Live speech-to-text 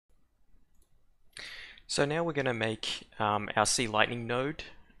So now we're going to make our C Lightning node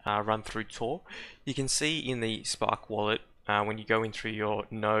run through Tor. You can see in the Spark wallet when you go in through your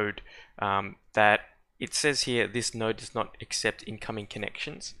node that it says here this node does not accept incoming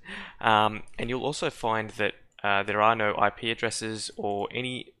connections, and you'll also find that there are no IP addresses or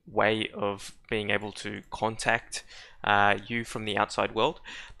any way of being able to contact you from the outside world.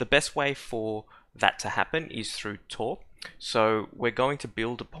 The best way for that to happen is through Tor. So we're going to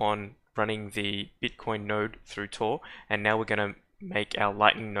build upon running the Bitcoin node through Tor, and now we're going to make our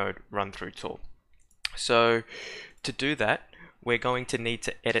Lightning node run through Tor. So to do that, we're going to need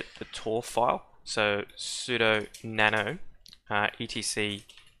to edit the Tor file. So sudo nano etc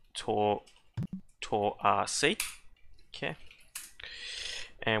tor rc. Okay,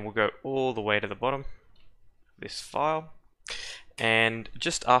 and we'll go all the way to the bottom of this file, and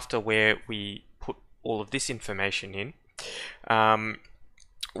just after where we put all of this information in,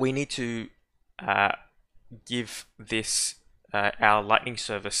 we need to give this our Lightning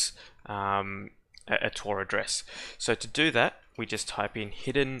service a Tor address. So to do that, we just type in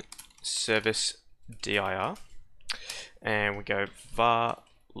hidden service dir, and we go var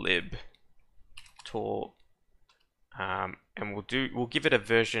lib Tor, and we'll give it a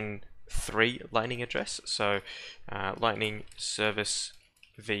version 3 Lightning address. So Lightning service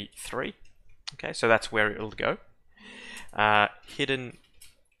v3. Okay, so that's where it'll go. Hidden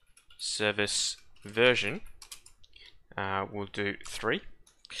service version, we'll do 3,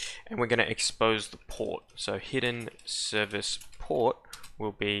 and we're going to expose the port. So hidden service port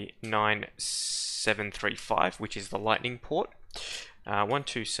will be 9735, which is the Lightning port,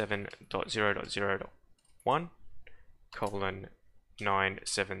 127.0.0.1 colon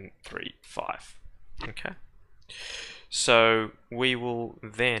 9735. Okay, so we will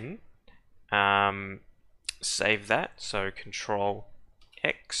then save that. So Control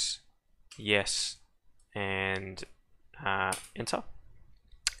X, yes, and enter,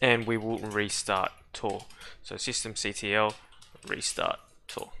 and we will restart Tor. So systemctl restart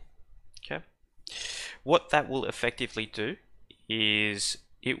Tor. Okay, what that will effectively do is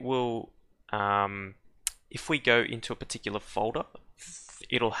it will, if we go into a particular folder,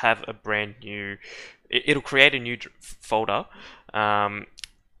 it'll have a brand new, it'll create a new folder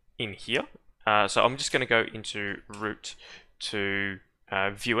in here. So I'm just going to go into root to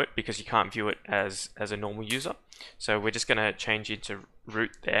view it, because you can't view it as a normal user. So we're just going to change into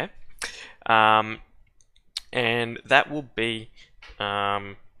root there, and that will be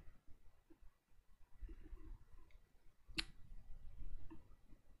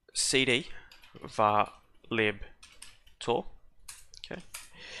cd var lib tor. Okay,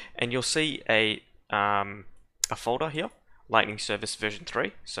 and you'll see a folder here, Lightning Service version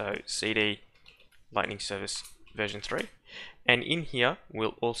 3. So cd Lightning Service version 3, and in here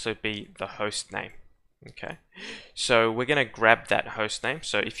will also be the host name. Okay, so we're going to grab that host name.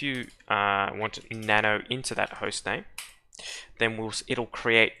 So if you want to nano into that host name, then it'll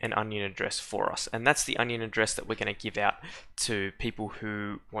create an onion address for us, and that's the onion address that we're going to give out to people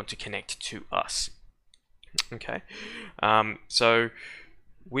who want to connect to us. Okay, so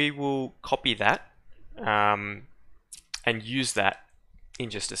we will copy that and use that in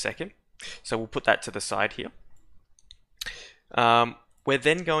just a second. So we'll put that to the side here. We're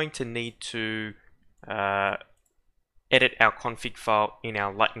then going to need to edit our config file in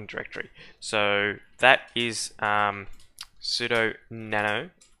our Lightning directory. So that is sudo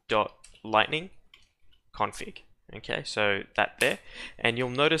nano.lightning config. Okay, so that there, and you'll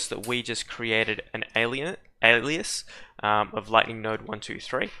notice that we just created an alias of Lightning node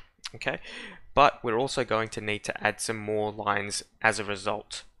 123. Okay, but we're also going to need to add some more lines as a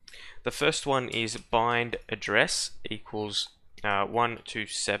result. The first one is bind address equals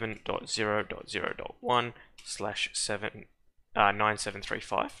 127.0.0.1 /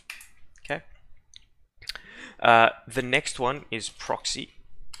 9735. Okay. The next one is proxy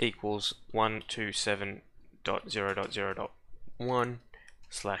equals 127.0.0.1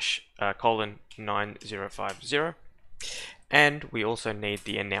 / colon 9050. And we also need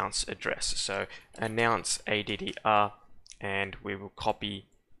the announce address. So announce addr, and we will copy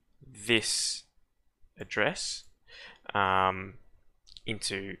this address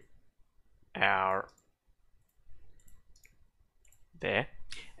into our there,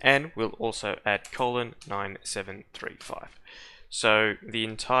 and we'll also add colon 9735. So the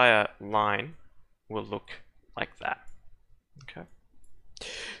entire line will look like that. Okay,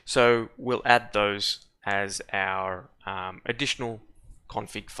 so we'll add those as our additional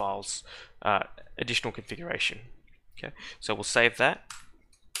config files, additional configuration. Okay, so we'll save that,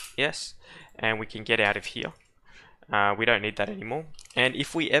 yes, and we can get out of here. We don't need that anymore. And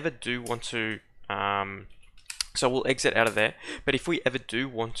if we ever do want to So we'll exit out of there. But if we ever do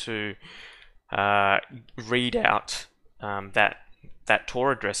want to read out that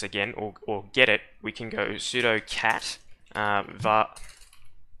Tor address again, or get it, we can go sudo cat var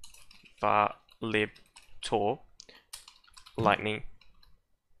lib tor lightning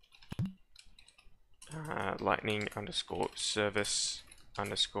lightning underscore service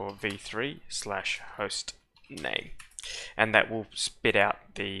underscore v3 slash host name, and that will spit out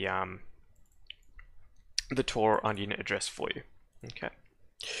the Tor onion address for you. Okay.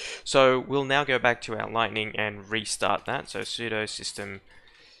 So we'll now go back to our Lightning and restart that. So sudo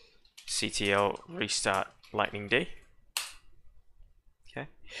systemctl restart lightning D. Okay,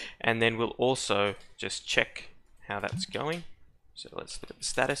 and then we'll also just check how that's going. So let's look at the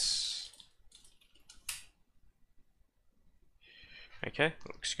status. Okay,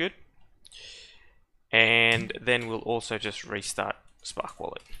 looks good. And then we'll also just restart Spark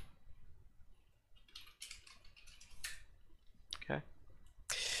Wallet. Okay.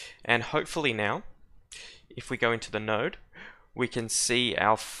 And hopefully now, if we go into the node, we can see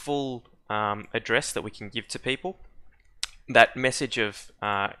our full address that we can give to people. That message of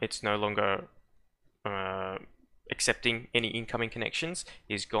it's no longer accepting any incoming connections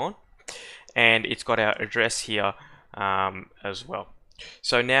is gone. And it's got our address here as well.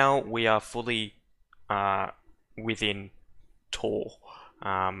 So now we are fully within Tor.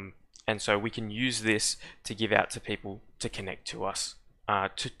 And so we can use this to give out to people to connect to us,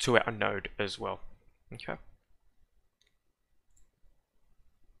 to our node as well. Okay.